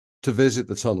to visit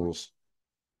the tunnels.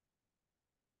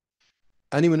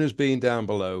 Anyone who's been down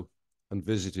below and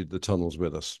visited the tunnels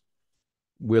with us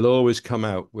will always come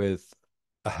out with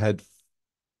a head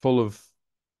full of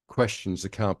questions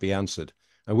that can't be answered.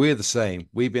 And we're the same.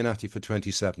 We've been at it for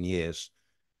 27 years.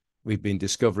 We've been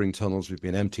discovering tunnels, we've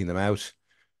been emptying them out,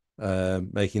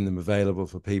 making them available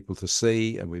for people to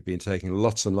see, and we've been taking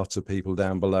lots and lots of people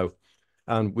down below.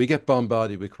 And we get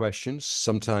bombarded with questions.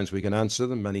 Sometimes we can answer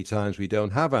them, many times we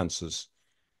don't have answers,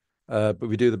 but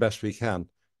we do the best we can.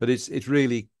 But it's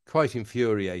really quite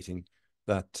infuriating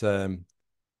that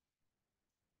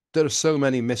there are so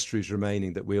many mysteries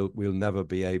remaining that we'll never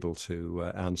be able to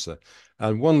answer.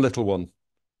 And one little one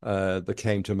that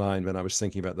came to mind when I was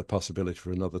thinking about the possibility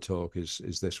for another talk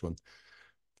is this one: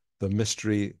 the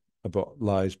mystery about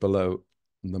lies below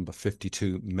number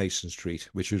 52 Mason Street,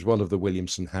 which was one of the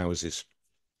Williamson houses.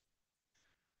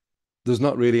 There's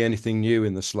not really anything new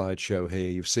in the slideshow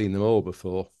here. You've seen them all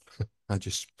before. I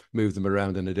just moved them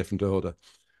around in a different order.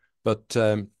 But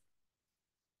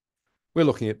we're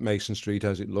looking at Mason Street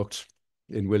as it looked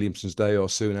in Williamson's day or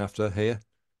soon after here.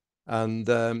 And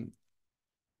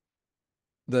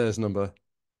there's number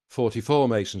 44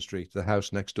 Mason Street, the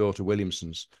house next door to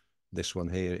Williamson's. This one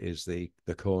here is the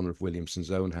corner of Williamson's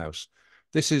own house.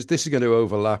 This is going to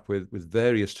overlap with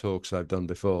various talks I've done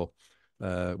before,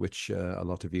 which a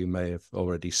lot of you may have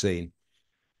already seen.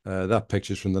 That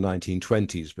picture's from the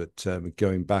 1920s, but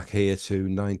going back here to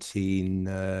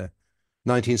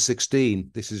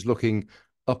 1916, this is looking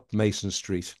up Mason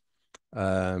Street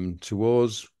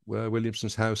towards where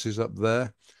Williamson's house is up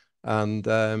there.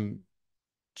 And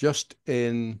just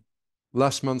in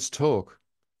last month's talk,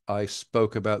 I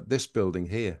spoke about this building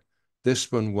here.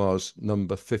 This one was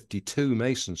number 52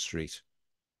 Mason Street.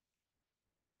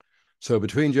 So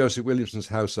between Joseph Williamson's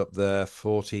house up there,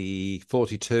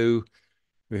 42,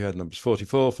 we had numbers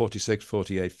 44, 46,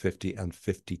 48, 50, and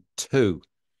 52.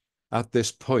 At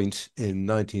this point in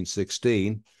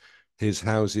 1916, his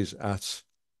houses at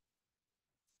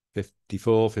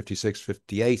 54, 56,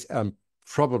 58, and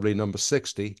probably number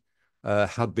 60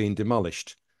 had been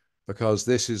demolished, because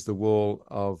this is the wall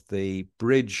of the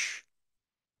bridge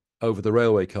over the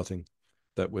railway cutting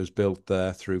that was built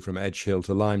there through from Edge Hill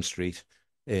to Lime Street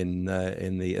in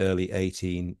the early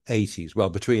 1880s, well,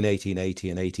 between 1880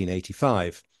 and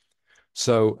 1885.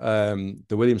 So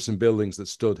the Williamson buildings that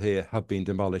stood here have been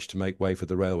demolished to make way for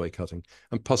the railway cutting,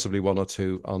 and possibly one or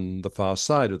two on the far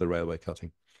side of the railway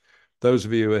cutting. Those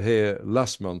of you who were here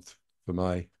last month for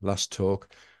my last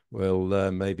talk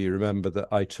will maybe remember that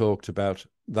I talked about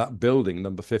that building,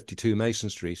 number 52 Mason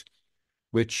Street,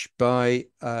 which by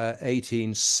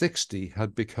 1860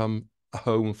 had become a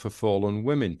home for fallen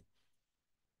women.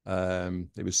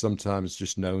 It was sometimes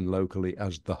just known locally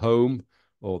as the Home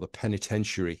or the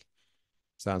Penitentiary.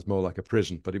 Sounds more like a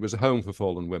prison, but it was a home for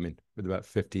fallen women with about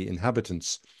 50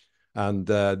 inhabitants. And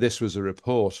this was a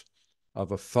report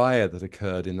of a fire that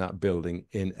occurred in that building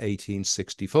in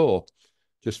 1864,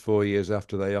 just 4 years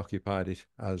after they occupied it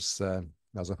as a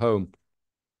home.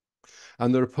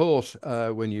 And the report,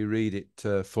 when you read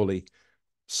it fully,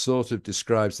 sort of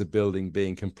describes the building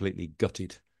being completely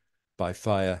gutted by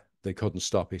fire. They couldn't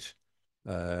stop it.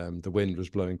 The wind was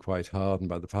blowing quite hard, and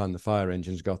by the time the fire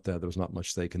engines got there, there was not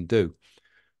much they can do.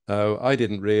 I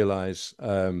didn't realize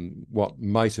what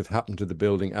might have happened to the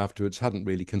building afterwards, hadn't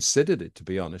really considered it, to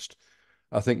be honest.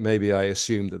 I think maybe I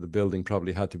assumed that the building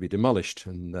probably had to be demolished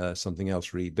and something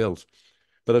else rebuilt.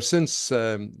 But I've since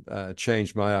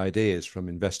changed my ideas from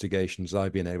investigations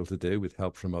I've been able to do with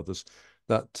help from others,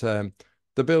 that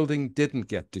the building didn't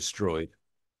get destroyed.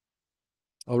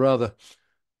 Or rather,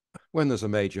 when there's a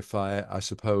major fire, I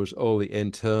suppose all the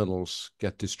internals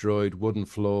get destroyed, wooden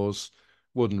floors,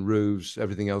 wooden roofs,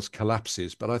 everything else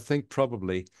collapses. But I think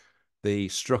probably the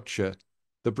structure,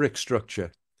 the brick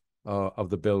structure of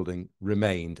the building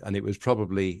remained, and it was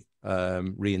probably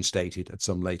reinstated at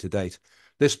some later date.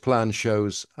 This plan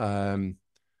shows our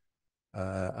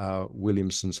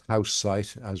Williamson's house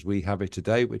site as we have it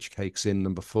today, which takes in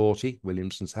number 40,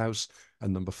 Williamson's house,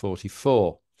 and number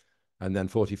 44. And then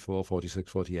 44,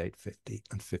 46, 48, 50,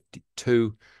 and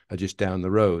 52 are just down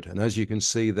the road. And as you can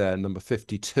see there, number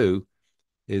 52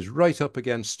 is right up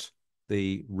against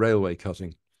the railway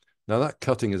cutting. Now, that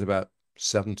cutting is about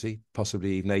 70,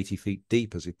 possibly even 80 feet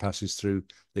deep as it passes through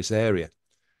this area.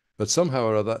 But somehow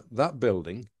or other, that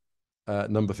building,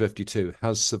 number 52,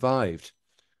 has survived.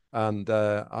 And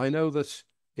I know that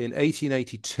in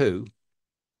 1882,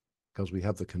 because we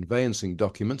have the conveyancing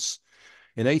documents,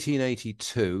 in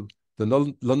 1882,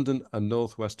 the London and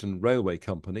North Western Railway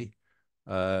Company,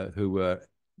 who were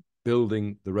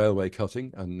building the railway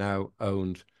cutting and now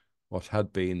owned what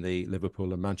had been the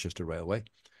Liverpool and Manchester Railway,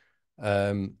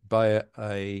 by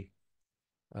an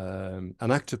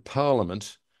Act of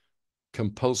Parliament,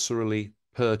 compulsorily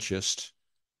purchased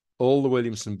all the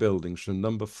Williamson buildings from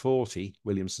number 40,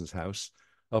 Williamson's house,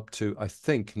 up to, I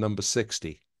think, number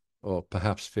 60 or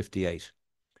perhaps 58.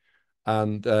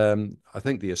 And I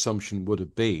think the assumption would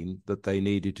have been that they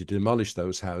needed to demolish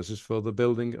those houses for the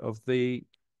building of the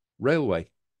railway.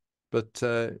 But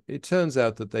it turns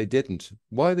out that they didn't.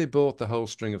 Why they bought the whole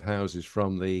string of houses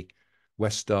from the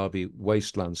West Derby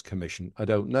Wastelands Commission, I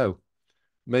don't know.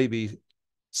 Maybe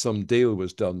some deal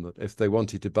was done that if they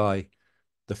wanted to buy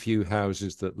the few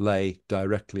houses that lay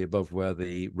directly above where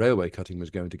the railway cutting was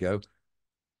going to go,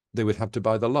 they would have to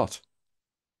buy the lot,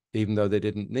 even though they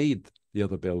didn't need the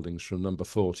other buildings from number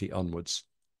 40 onwards.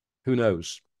 Who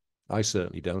knows? I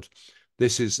certainly don't.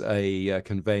 This is a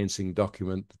conveyancing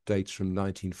document that dates from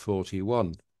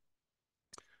 1941.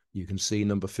 You can see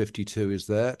number 52 is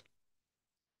there.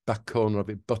 Back corner of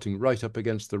it butting right up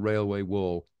against the railway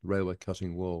wall, railway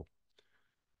cutting wall.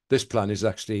 This plan is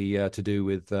actually to do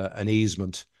with an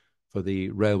easement for the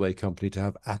railway company to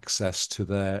have access to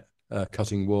their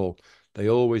cutting wall. They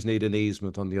always need an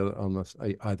easement on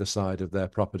either side of their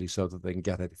property so that they can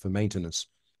get it for maintenance.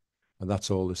 And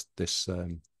that's all this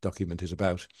document is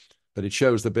about. But it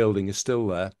shows the building is still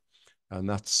there, and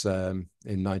that's in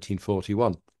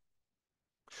 1941.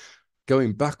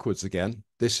 Going backwards again,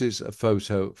 this is a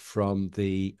photo from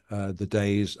the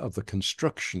days of the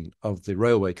construction of the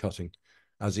railway cutting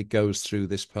as it goes through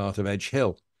this part of Edge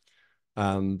Hill.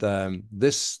 And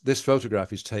this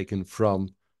photograph is taken from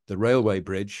the railway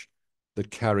bridge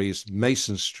that carries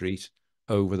Mason Street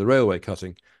over the railway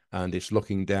cutting, and it's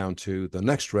looking down to the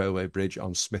next railway bridge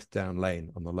on Smithdown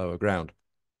Lane on the lower ground.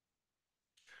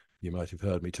 You might have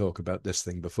heard me talk about this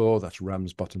thing before. That's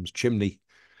Ramsbottom's chimney,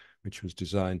 which was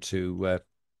designed to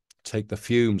take the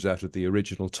fumes out of the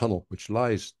original tunnel, which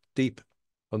lies deep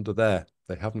under there.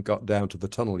 They haven't got down to the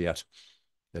tunnel yet.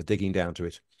 They're digging down to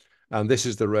it. And this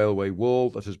is the railway wall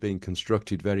that has been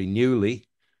constructed very newly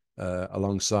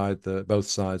alongside both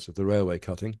sides of the railway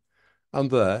cutting.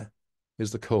 And there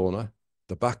is the corner,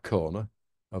 the back corner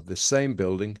of this same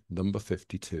building, number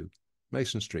 52,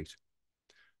 Mason Street.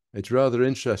 It's rather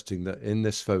interesting that in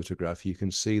this photograph, you can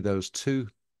see those two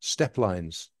step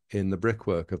lines in the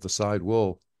brickwork of the side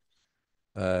wall,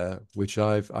 which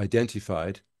I've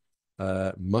identified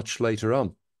much later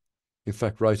on. In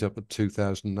fact, right up at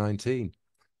 2019.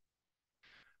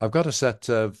 I've got a set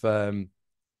of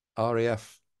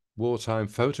RAF wartime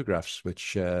photographs,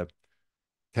 which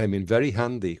came in very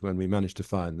handy when we managed to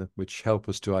find them, which help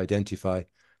us to identify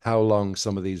how long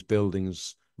some of these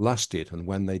buildings lasted and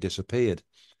when they disappeared.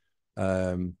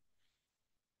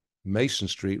 Mason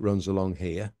Street runs along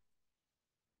here.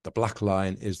 The black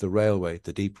line is the railway,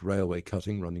 the deep railway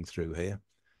cutting running through here.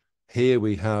 Here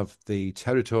we have the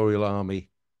Territorial Army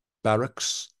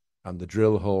barracks and the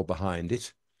drill hall behind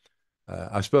it.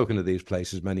 I've spoken of these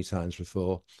places many times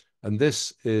before, and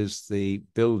this is the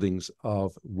buildings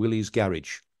of Willie's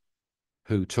Garage,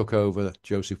 who took over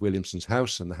Joseph Williamson's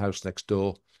house and the house next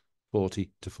door,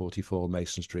 40 to 44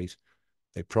 Mason Street.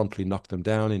 They promptly knocked them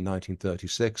down in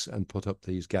 1936 and put up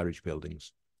these garage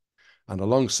buildings. And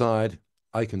alongside,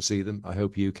 I can see them, I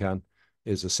hope you can,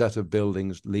 is a set of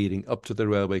buildings leading up to the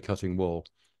railway cutting wall,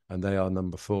 and they are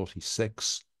number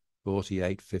 46,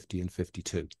 48, 50, and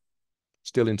 52.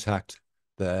 Still intact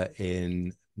there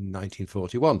in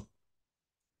 1941.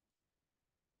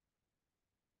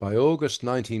 By August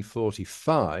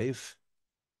 1945,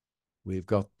 we've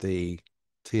got the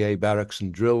TA Barracks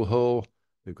and Drill Hall.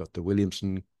 We've got the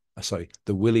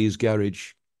the Willie's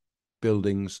Garage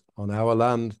buildings on our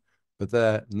land, but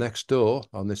there next door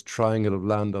on this triangle of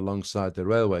land alongside the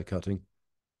railway cutting,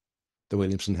 the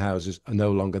Williamson houses are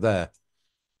no longer there.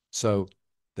 So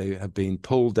they have been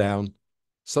pulled down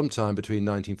sometime between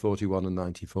 1941 and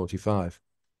 1945.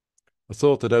 A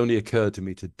thought that only occurred to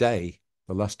me today,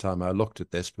 the last time I looked at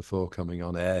this before coming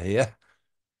on air here,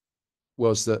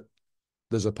 was that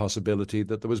there's a possibility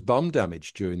that there was bomb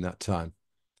damage during that time.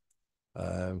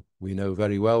 We know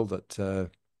very well that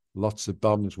lots of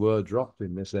bombs were dropped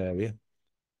in this area.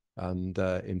 And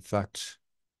in fact,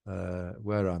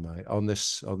 where am I? On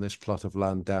this plot of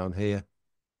land down here,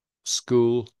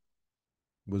 school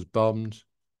was bombed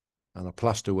and a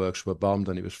plasterworks were bombed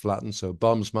and it was flattened. So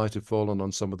bombs might have fallen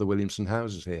on some of the Williamson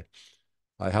houses here.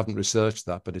 I haven't researched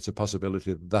that, but it's a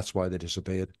possibility that that's why they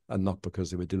disappeared and not because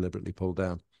they were deliberately pulled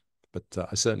down. But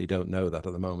I certainly don't know that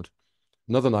at the moment.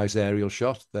 Another nice aerial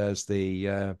shot. There's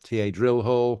the TA Drill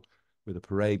Hall with a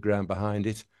parade ground behind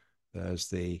it. There's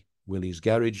the Willie's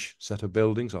Garage set of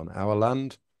buildings on our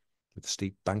land. with a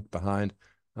steep bank behind.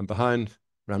 And behind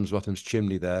Ramsbottom's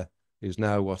chimney there is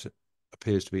now what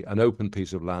appears to be an open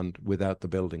piece of land without the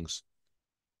buildings,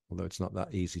 although it's not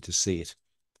that easy to see it.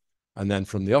 And then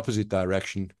from the opposite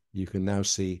direction, you can now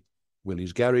see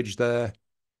Willie's garage there.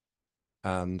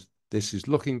 And this is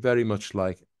looking very much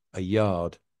like a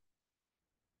yard.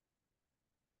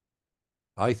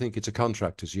 I think it's a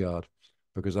contractor's yard,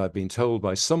 because I've been told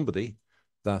by somebody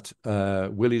that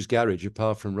Willie's garage,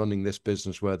 apart from running this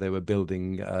business where they were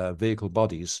building vehicle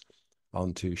bodies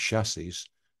onto chassis,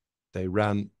 they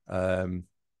ran a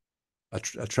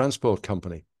transport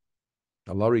company,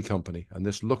 a lorry company, and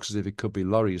this looks as if it could be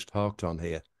lorries parked on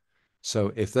here.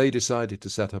 So if they decided to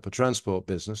set up a transport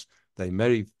business, they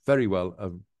may very well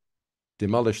have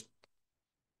demolished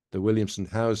the Williamson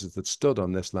houses that stood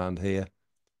on this land here,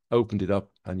 opened it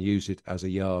up and used it as a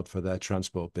yard for their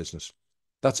transport business.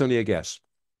 That's only a guess.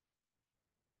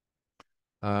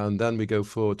 And then we go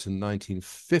forward to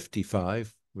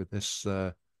 1955 with this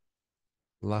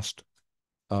last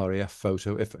RAF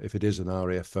photo, if it is an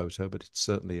RAF photo, but it's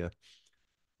certainly an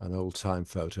old-time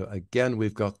photo. Again,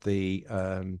 we've got the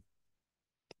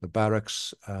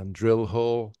barracks and drill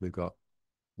hall. We've got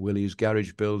Willie's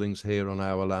garage buildings here on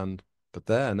our land. But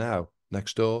there now,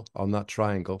 next door on that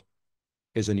triangle,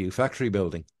 is a new factory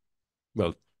building.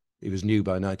 Well, it was new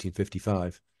by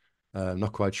 1955.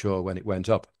 Not quite sure when it went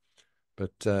up.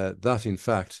 But that, in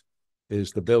fact,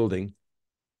 is the building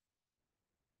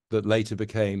that later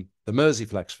became the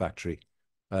Merseyflex factory,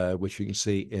 which you can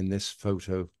see in this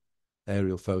photo,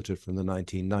 aerial photo from the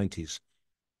 1990s.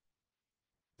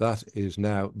 That is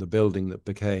now the building that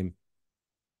became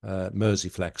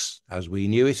Merseyflex as we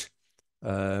knew it,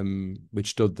 which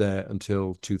stood there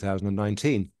until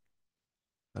 2019.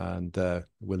 And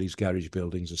Willie's garage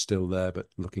buildings are still there, but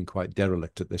looking quite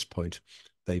derelict at this point.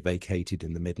 They vacated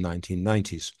in the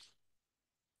mid-1990s.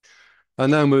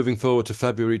 And now moving forward to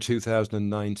February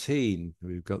 2019,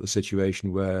 we've got the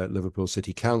situation where Liverpool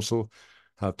City Council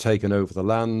have taken over the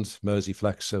land.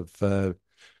 Merseyflex have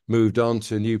moved on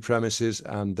to new premises,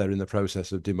 and they're in the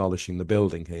process of demolishing the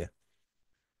building here.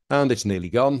 And it's nearly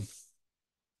gone.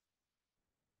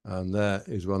 And there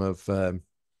is one of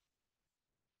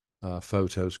our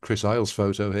photos, Chris Isle's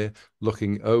photo here,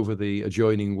 looking over the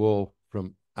adjoining wall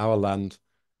from our land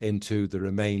into the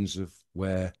remains of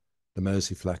where the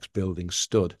Merseyflex building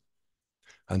stood.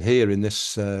 And here in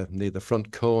this, near the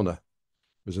front corner,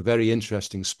 was a very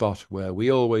interesting spot where we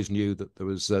always knew that there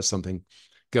was something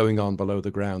going on below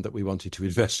the ground that we wanted to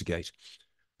investigate.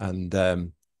 And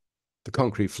the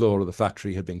concrete floor of the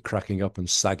factory had been cracking up and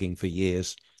sagging for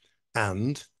years.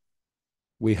 And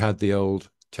we had the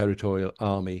old Territorial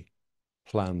Army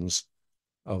plans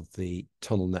of the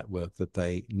tunnel network that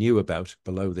they knew about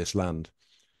below this land.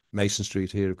 Mason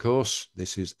Street here, of course.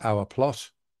 This is our plot,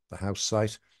 the house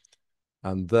site.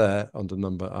 And there, under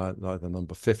either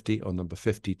number 50 or number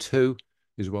 52,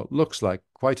 is what looks like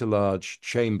quite a large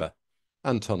chamber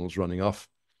and tunnels running off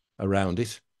around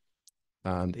it,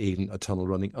 and even a tunnel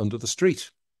running under the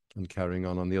street and carrying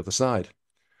on the other side.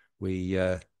 We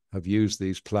have used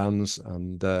these plans,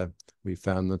 and we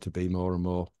found them to be more and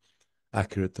more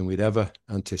accurate than we'd ever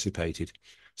anticipated.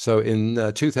 So in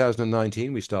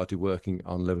 2019, we started working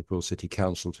on Liverpool City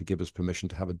Council to give us permission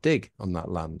to have a dig on that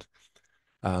land.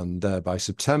 And by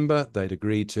September, they'd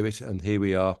agreed to it. And here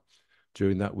we are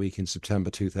during that week in September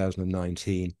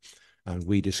 2019. And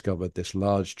we discovered this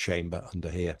large chamber under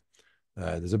here.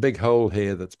 There's a big hole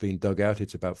here that's been dug out.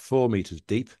 It's about 4 meters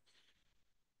deep.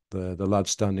 The lads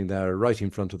standing there are right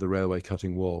in front of the railway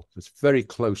cutting wall. It's very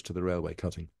close to the railway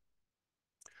cutting.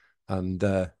 And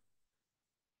I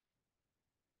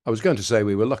was going to say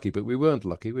we were lucky, but we weren't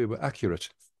lucky. We were accurate.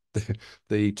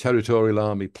 The Territorial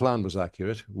Army plan was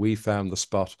accurate. We found the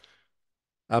spot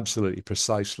absolutely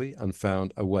precisely and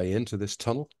found a way into this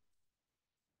tunnel.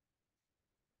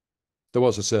 There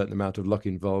was a certain amount of luck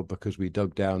involved because we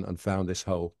dug down and found this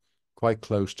hole quite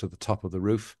close to the top of the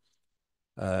roof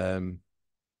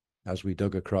as we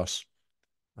dug across,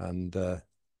 and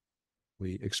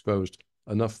we exposed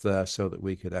enough there so that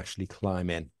we could actually climb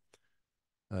in.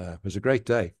 It was a great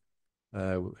day.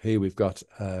 Here we've got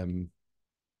a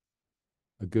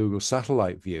Google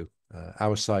satellite view.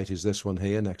 Our site is this one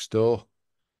here next door.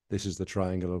 This is the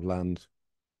triangle of land,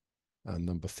 and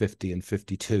number 50 and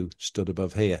 52 stood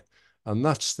above here. And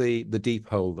that's the deep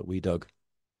hole that we dug,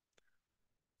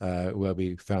 where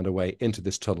we found a way into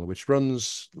this tunnel, which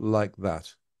runs like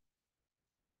that,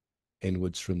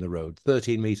 inwards from the road,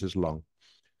 13 meters long.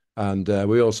 And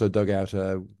we also dug out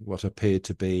what appeared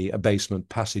to be a basement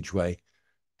passageway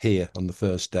here on the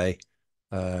first day.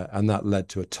 And that led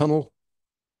to a tunnel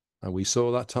And we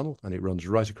saw that tunnel, and it runs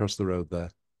right across the road there.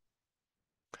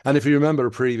 And if you remember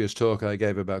a previous talk I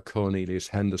gave about Cornelius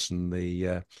Henderson,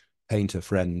 the painter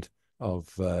friend of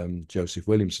Joseph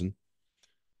Williamson,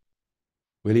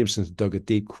 Williamson dug a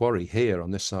deep quarry here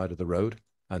on this side of the road,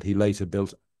 and he later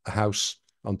built a house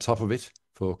on top of it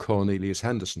for Cornelius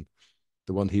Henderson,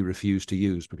 the one he refused to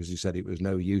use because he said it was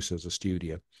no use as a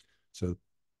studio. So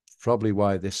probably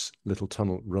why this little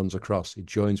tunnel runs across. It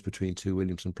joins between two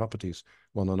Williamson properties,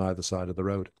 one on either side of the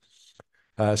road.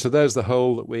 So there's the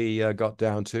hole that we got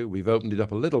down to. We've opened it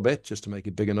up a little bit just to make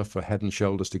it big enough for Head and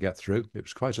Shoulders to get through. It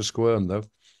was quite a squirm, though.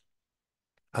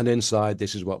 And inside,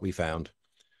 this is what we found.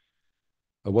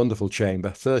 A wonderful chamber,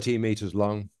 13 meters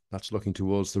long. That's looking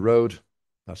towards the road.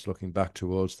 That's looking back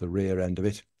towards the rear end of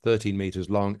it. 13 meters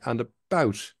long and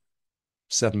about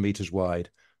 7 meters wide,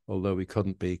 although we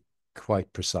couldn't be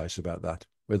quite precise about that.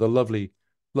 With a lovely,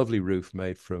 lovely roof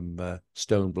made from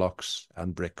stone blocks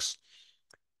and bricks.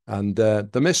 And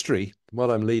the mystery,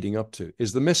 what I'm leading up to,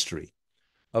 is the mystery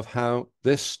of how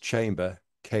this chamber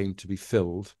came to be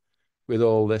filled with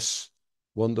all this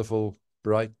wonderful,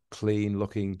 bright,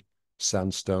 clean-looking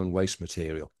sandstone waste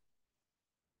material.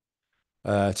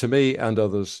 To me and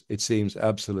others, it seems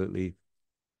absolutely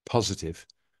positive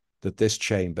that this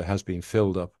chamber has been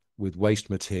filled up with waste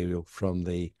material from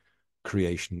the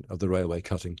creation of the railway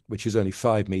cutting, which is only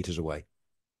 5 meters away.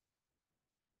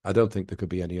 I don't think there could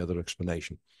be any other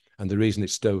explanation. And the reason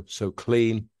it's so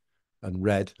clean and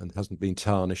red and hasn't been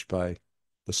tarnished by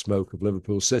the smoke of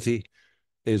Liverpool City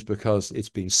is because it's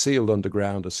been sealed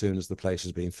underground as soon as the place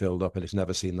has been filled up, and it's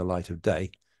never seen the light of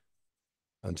day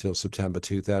until September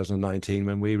 2019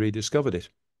 when we rediscovered it.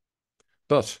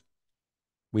 But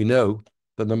we know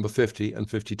that number 50 and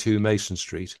 52 Mason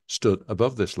Street stood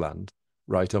above this land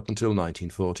right up until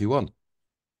 1941.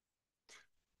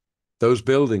 Those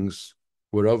buildings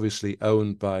were obviously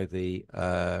owned by the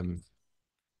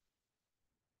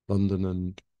London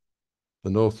and the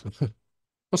North,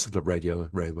 what's the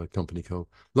railway company called?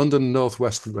 London North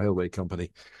Western Railway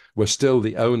Company were still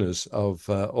the owners of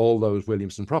all those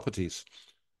Williamson properties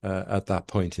at that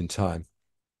point in time.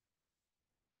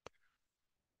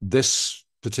 This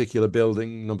particular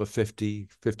building, number 50,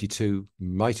 52,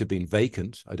 might have been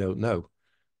vacant, I don't know.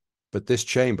 But this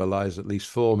chamber lies at least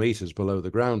 4 meters below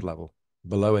the ground level,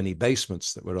 below any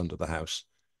basements that were under the house.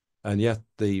 And yet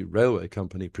the railway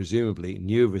company presumably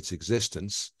knew of its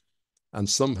existence and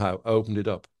somehow opened it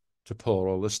up to pour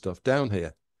all this stuff down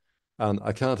here. And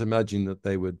I can't imagine that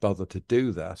they would bother to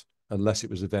do that unless it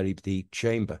was a very deep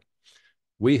chamber.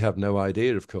 We have no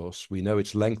idea, of course. We know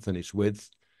its length and its width.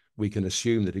 We can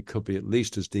assume that it could be at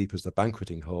least as deep as the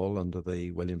banqueting hall under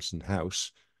the Williamson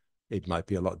house. It might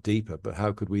be a lot deeper, but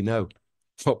how could we know?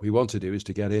 What we want to do is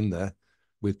to get in there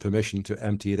with permission to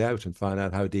empty it out and find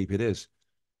out how deep it is.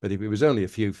 But if it was only a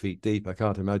few feet deep, I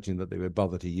can't imagine that they would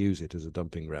bother to use it as a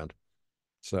dumping ground.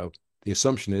 So the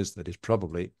assumption is that it's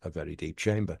probably a very deep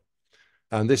chamber.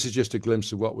 And this is just a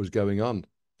glimpse of what was going on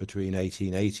between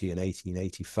 1880 and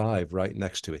 1885, right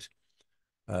next to it.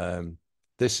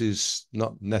 This is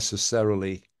not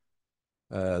necessarily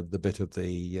the bit of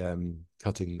the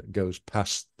cutting that goes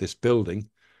past this building,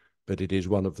 but it is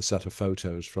one of the set of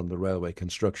photos from the railway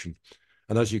construction.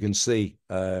 And as you can see,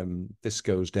 this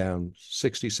goes down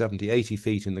 60, 70, 80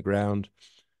 feet in the ground,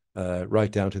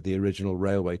 right down to the original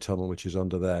railway tunnel, which is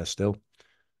under there still.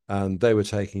 And they were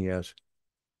taking out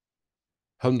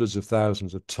hundreds of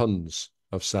thousands of tons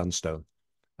of sandstone.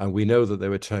 And we know that they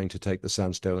were trying to take the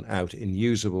sandstone out in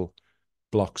usable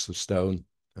blocks of stone,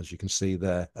 as you can see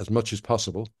there, as much as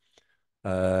possible.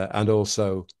 And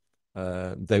also,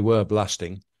 they were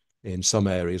blasting in some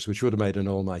areas, which would have made an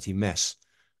almighty mess.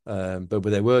 But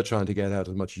they were trying to get out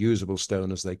as much usable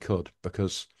stone as they could,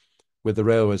 because with the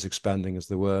railways expanding as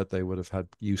they were, they would have had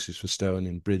uses for stone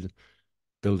in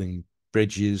building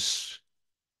bridges,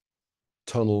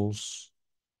 tunnels,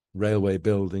 railway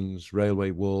buildings,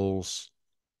 railway walls.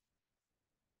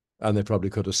 And they probably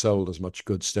could have sold as much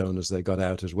good stone as they got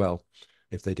out as well,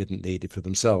 if they didn't need it for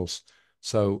themselves.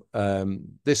 So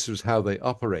this was how they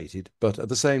operated. But at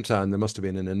the same time, there must have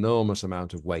been an enormous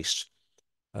amount of waste,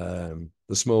 the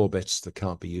small bits that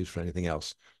can't be used for anything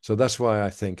else. So that's why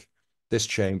I think this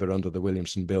chamber under the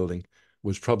Williamson building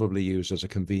was probably used as a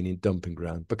convenient dumping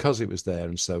ground because it was there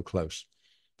and so close.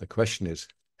 The question is,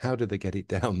 how did they get it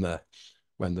down there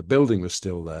when the building was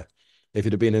still there? If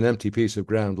it had been an empty piece of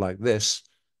ground like this,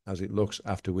 as it looks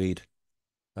after we'd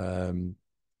backfilled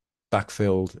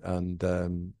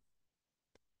and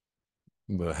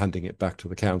were handing it back to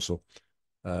the council,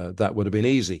 that would have been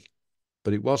easy,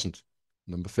 but it wasn't.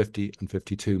 Number 50 and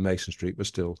 52 Mason Street was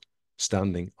still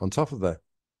standing on top of there.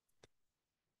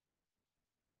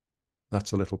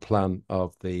 That's a little plan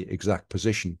of the exact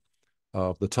position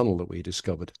of the tunnel that we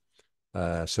discovered,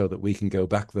 so that we can go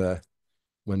back there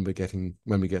when we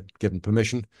get given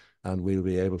permission, and we'll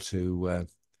be able to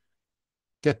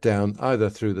get down either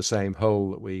through the same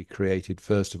hole that we created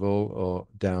first of all, or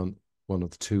down one of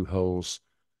the two holes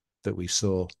that we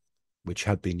saw, which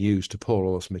had been used to pour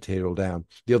all this material down.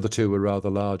 The other two were rather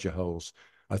larger holes.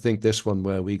 I think this one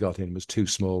where we got in was too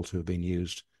small to have been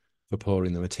used for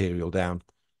pouring the material down.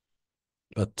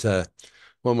 But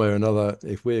one way or another,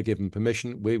 if we're given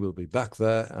permission, we will be back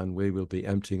there and we will be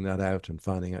emptying that out and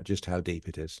finding out just how deep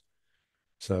it is.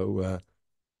 So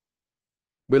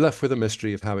we're left with a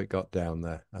mystery of how it got down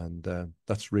there. And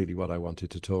that's really what I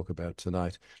wanted to talk about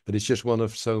tonight. But it's just one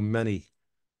of so many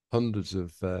hundreds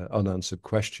of unanswered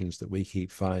questions that we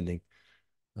keep finding.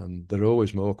 And there are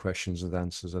always more questions and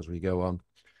answers as we go on.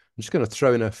 I'm just going to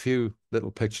throw in a few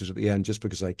little pictures at the end just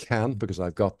because I can, because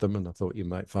I've got them and I thought you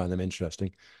might find them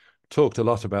interesting. Talked a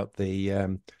lot about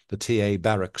the TA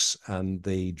barracks and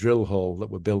the drill hall that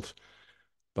were built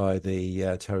by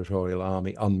the Territorial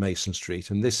Army on Mason Street.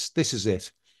 And this is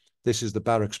it. This is the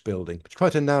barracks building. It's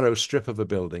quite a narrow strip of a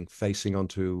building facing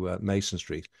onto Mason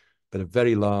Street, but a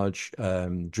very large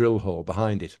drill hall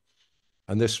behind it.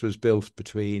 And this was built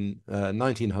between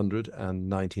 1900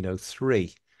 and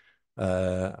 1903,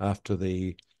 after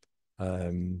the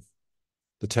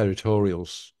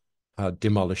Territorials had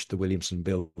demolished the Williamson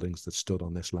buildings that stood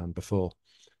on this land before.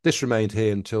 This remained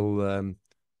here until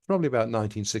probably about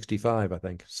 1965, I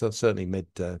think. So certainly mid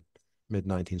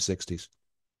 1960s.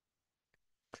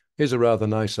 Here's a rather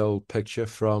nice old picture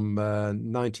from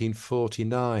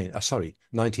 1949. Sorry,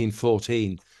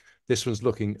 1914. This one's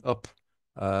looking up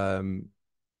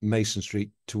Mason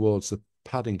Street towards the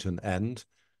Paddington end.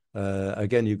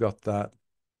 Again, you've got that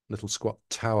little squat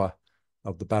tower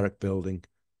of the barrack building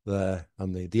there,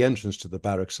 and the entrance to the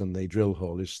barracks and the drill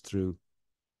hall is through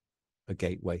a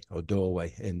gateway or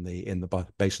doorway in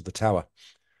the base of the tower.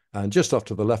 And just off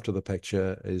to the left of the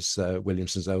picture is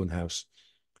Williamson's own house.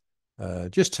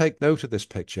 Just take note of this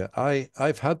picture.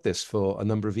 I've had this for a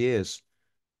number of years,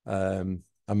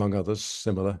 among others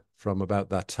similar from about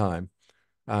that time,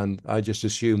 and I just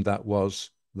assumed that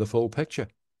was the full picture.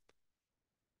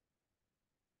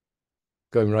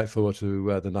 Going right forward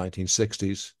to the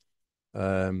 1960s,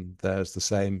 there's the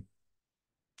same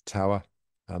tower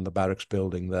and the barracks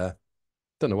building there.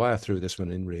 Don't know why I threw this one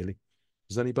in, really.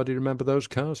 Does anybody remember those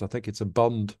cars? I think it's a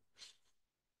Bond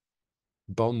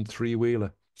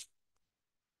three-wheeler.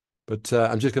 But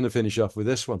I'm just going to finish off with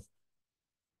this one,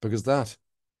 because that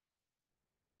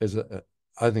is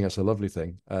I think that's a lovely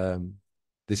thing.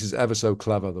 This is ever so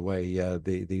clever, the way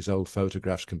these old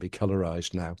photographs can be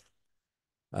colorized now.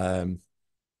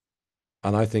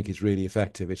 And I think it's really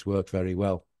effective. It's worked very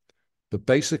well. But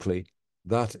basically,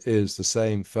 that is the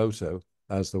same photo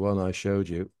as the one I showed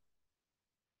you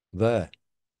there.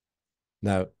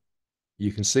 Now,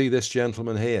 you can see this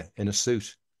gentleman here in a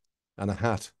suit and a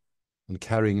hat and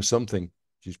carrying something,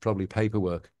 which is probably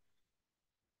paperwork.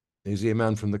 Is he a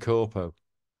man from the Corpo?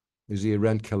 Is he a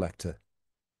rent collector?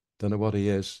 Don't know what he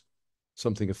is.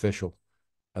 Something official.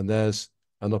 And there's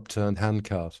an upturned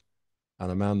handcart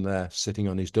and a man there sitting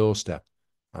on his doorstep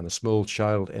and a small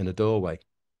child in a doorway.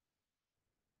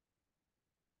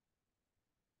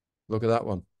 Look at that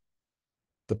one.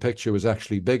 The picture was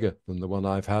actually bigger than the one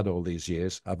I've had all these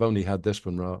years. I've only had this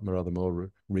one rather more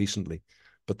recently.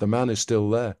 But the man is still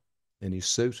there in his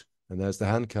suit, and there's the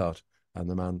handcart, and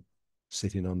the man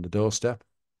sitting on the doorstep,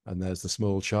 and there's the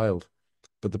small child.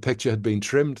 But the picture had been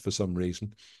trimmed for some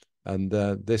reason, and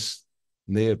this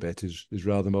near bit is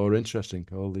rather more interesting.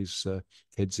 All these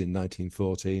kids in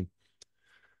 1914,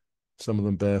 some of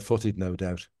them barefooted, no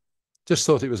doubt. Just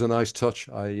thought it was a nice touch.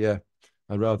 I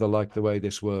rather like the way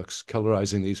this works.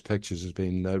 Colorizing these pictures has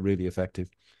been really effective.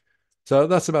 So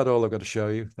that's about all I've got to show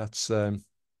you. That's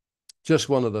just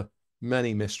one of the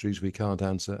many mysteries we can't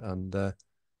answer, and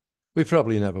we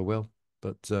probably never will.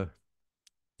 But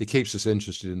it keeps us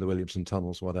interested in the Williamson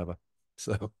tunnels, whatever.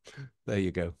 So there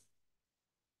you go.